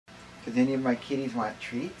Does any of my kitties want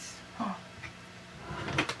treats? Oh.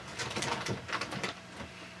 Is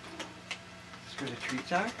this where the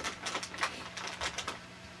treats are?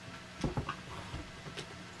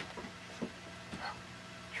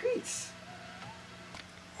 Treats!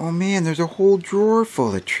 Oh man, there's a whole drawer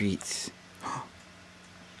full of treats.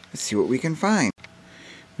 Let's see what we can find.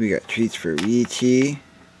 We got treats for WeeChee.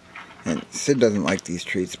 And Sid doesn't like these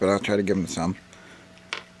treats, but I'll try to give him some.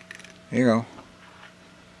 There you go.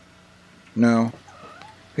 No.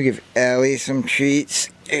 We give Ellie some treats.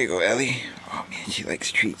 There you go, Ellie. Oh man, she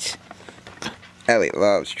likes treats. Ellie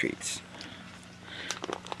loves treats.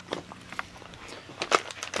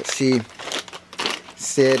 But see,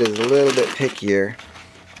 Sid is a little bit pickier.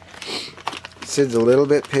 Sid's a little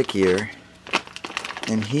bit pickier.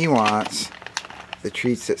 And he wants the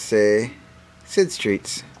treats that say Sid's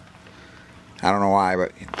treats. I don't know why,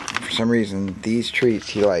 but for some reason, these treats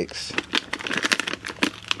he likes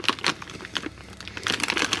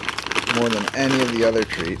more than any of the other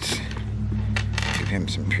treats. Give him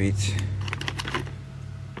some treats.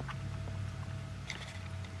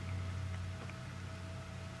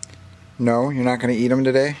 No, you're not going to eat them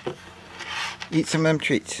today? Eat some of them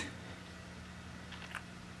treats.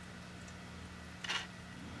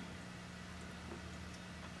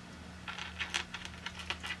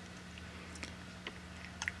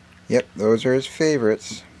 Yep, those are his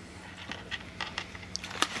favorites.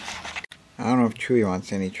 I don't know if Chewie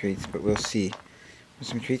wants any treats, but we'll see. Want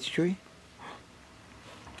some treats, Chewie?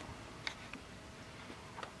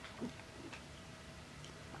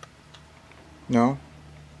 No?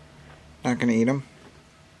 Not gonna eat them?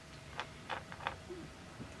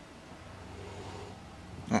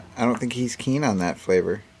 I don't think he's keen on that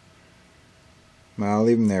flavor. Well, I'll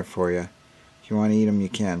leave them there for you. If you want to eat them, you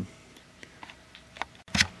can.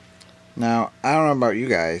 Now, I don't know about you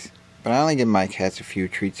guys, but I only give my cats a few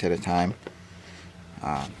treats at a time.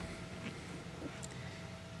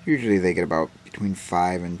 Usually they get about between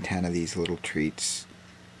 5 and 10 of these little treats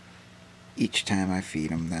each time I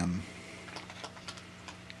feed them.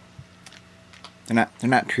 They're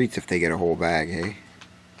not treats if they get a whole bag, hey?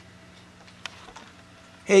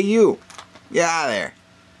 Hey you! Get out of there!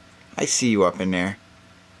 I see you up in there.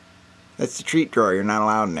 That's the treat drawer, you're not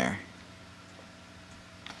allowed in there.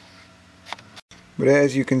 But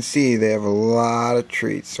as you can see, they have a lot of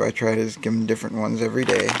treats, so I try to just give them different ones every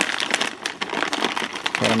day.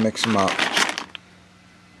 Try to mix them up.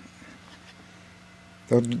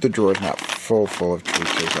 The drawer's not full of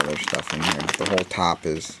treats, there's other stuff in here. The whole top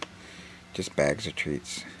is just bags of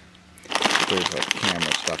treats. There's like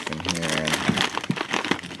camera stuff in here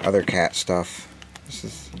and other cat stuff. This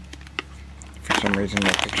is, for some reason,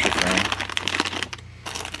 my picture frame.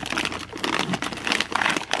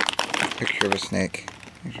 Picture of a snake.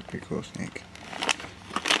 There's a pretty cool snake.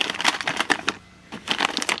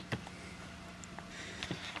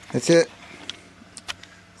 That's it.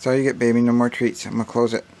 That's all you get, baby. No more treats. I'm gonna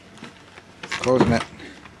close it. Closing it.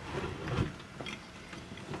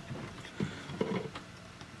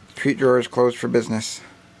 The treat drawer is closed for business.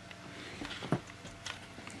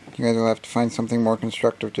 You guys will have to find something more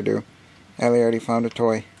constructive to do. Ellie already found a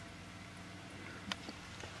toy.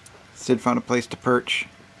 Sid found a place to perch.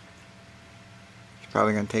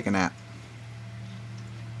 Probably gonna take a nap.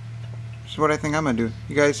 This is what I think I'm gonna do.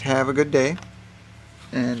 You guys have a good day,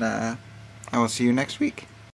 and I will see you next week.